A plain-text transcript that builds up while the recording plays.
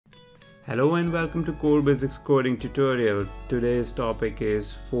Hello and welcome to Core Basics Coding tutorial. Today's topic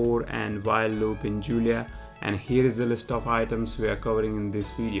is for and while loop in Julia, and here is the list of items we are covering in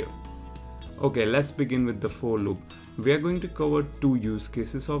this video. Okay, let's begin with the for loop. We are going to cover two use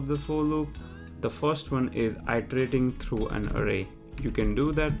cases of the for loop. The first one is iterating through an array. You can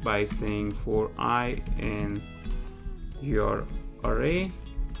do that by saying for I in your array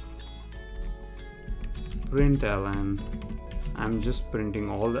println. I'm just printing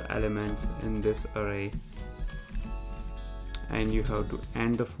all the elements in this array, and you have to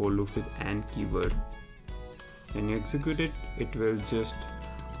end the for loop with AND keyword. When you execute it, it will just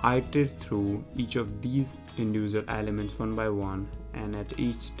iterate through each of these individual elements one by one, and at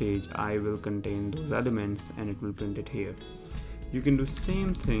each stage I will contain those elements and it will print it here. You can do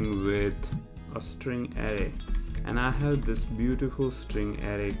same thing with a string array, and I have this beautiful string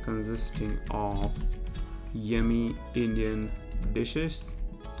array consisting of yummy Indian dishes,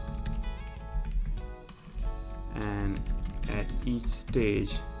 and at each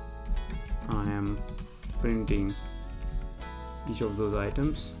stage I am printing each of those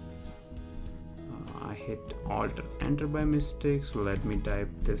items. I hit Alt Enter by mistake, so let me type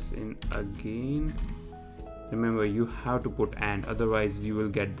this in again. Remember, you have to put AND, otherwise you will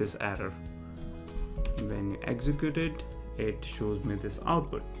get this error. When you execute it, it shows me this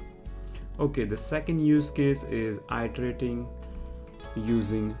output. Okay, the second use case is iterating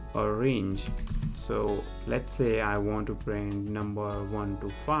using a range. So let's say I want to print number 1 to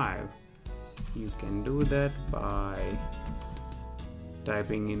 5. You can do that by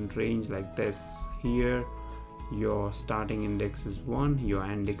typing in range like this. Here your starting index is 1, your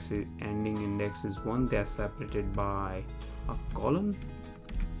ending index is 1. They are separated by a colon,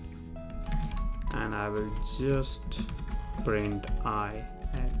 and I will just print I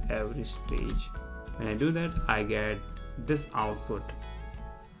at every stage. When I do that, I get this output.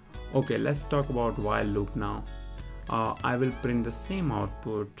 Okay, let's talk about while loop now. I will print the same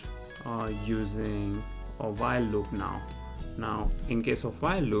output using a while loop now. Now, in case of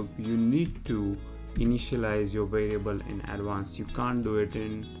while loop, you need to initialize your variable in advance. You can't do it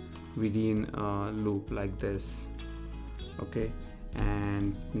within a loop like this. Okay,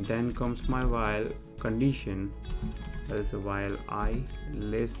 and then comes my while condition. That is a while I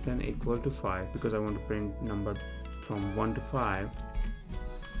less than equal to 5, because I want to print number from 1 to 5.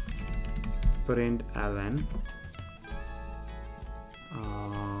 Print ln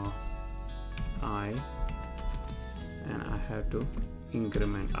I, and I have to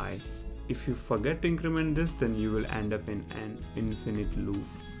increment I. If you forget to increment this, then you will end up in an infinite loop,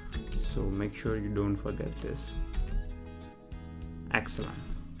 so make sure you don't forget this. Excellent.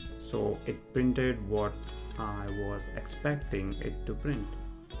 So it printed what I was expecting it to print.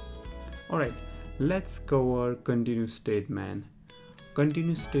 Alright, let's cover continue statement.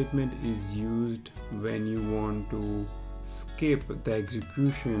 Continue statement is used when you want to skip the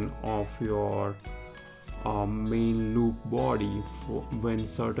execution of your main loop body when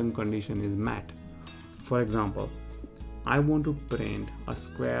certain condition is met. For example, I want to print a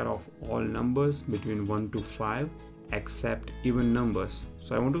square of all numbers between 1 to 5 except even numbers.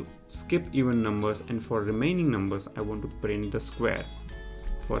 So I want to skip even numbers, and for remaining numbers I want to print the square.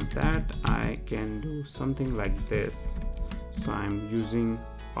 For that I can do something like this. So I'm using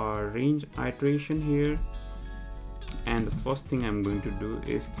a range iteration here, and the first thing I'm going to do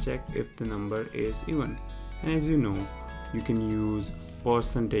is check if the number is even. And as you know, you can use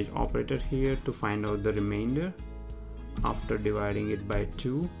percentage operator here to find out the remainder after dividing it by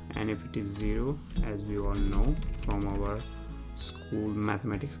 2, and if it is 0, as we all know from our school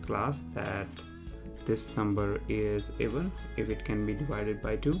mathematics class, that this number is even if it can be divided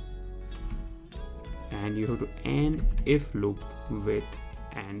by 2. And you have to end if loop with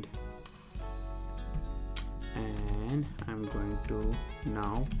AND, and I'm going to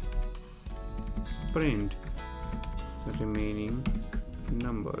now print the remaining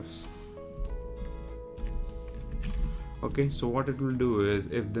numbers. Okay, so what it will do is,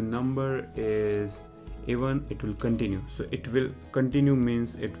 if the number is even, it will continue. So it will continue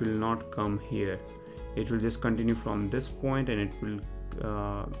means it will not come here, it will just continue from this point, and it will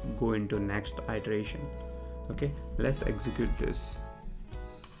go into next iteration. Okay, let's execute this.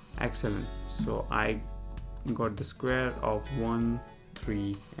 Excellent. So I got the square of 1,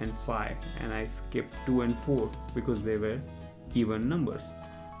 3 and 5, and I skipped 2 and 4 because they were even numbers.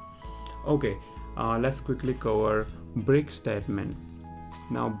 Okay, let's quickly cover break statement.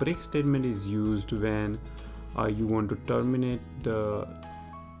 Now, break statement is used when you want to terminate the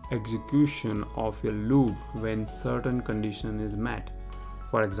execution of your loop when certain condition is met.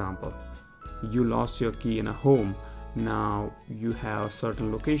 For example, you lost your key in a home Now you have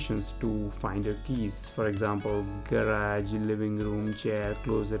certain locations to find your keys, for example garage, living room, chair,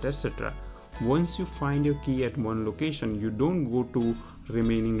 closet, etc. Once you find your key at one location, you don't go to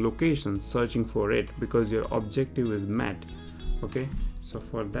remaining locations searching for it, because your objective is met. Okay, so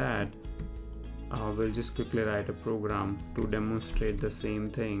for that we'll just quickly write a program to demonstrate the same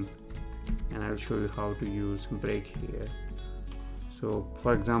thing, and I'll show you how to use break here. So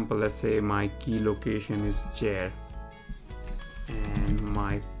for example, let's say my key location is chair, and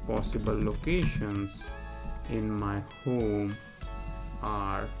my possible locations in my home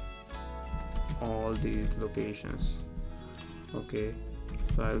are all these locations. Okay,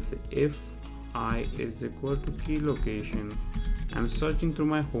 so I'll say if I is equal to key location, I'm searching through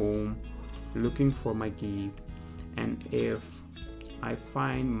my home looking for my key, and if I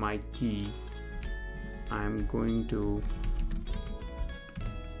find my key, I'm going to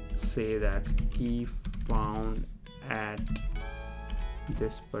say that key found at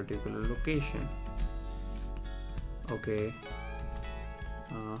this particular location. Okay,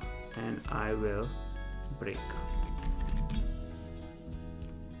 and I will break.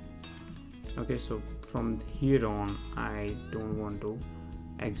 Okay, so from here on I don't want to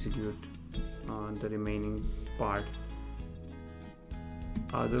execute the remaining part,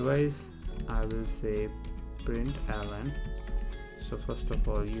 otherwise I will say print ln. So first of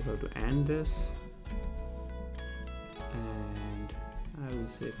all you have to end this, and I will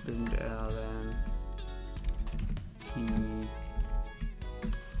say print ln key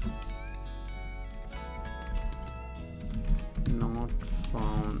not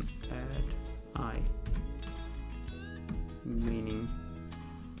found at I, meaning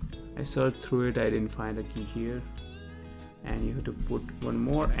I searched through it, I didn't find a key here, and you have to put one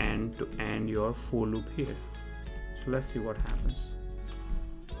more and to end your for loop here. So let's see what happens.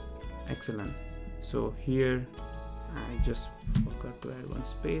 Excellent. So here I just forgot to add one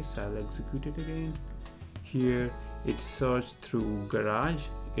space, I'll execute it again. Here it searched through garage,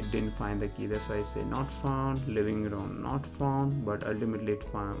 it didn't find the key, that's why I say not found. Living room not found, but ultimately it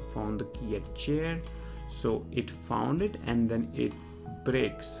found the key at chair, so it found it and then it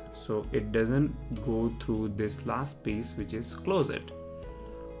breaks, so it doesn't go through this last piece, which is closet.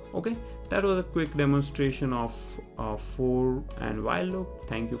 Okay, that was a quick demonstration of for and while loop.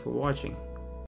 Thank you for watching.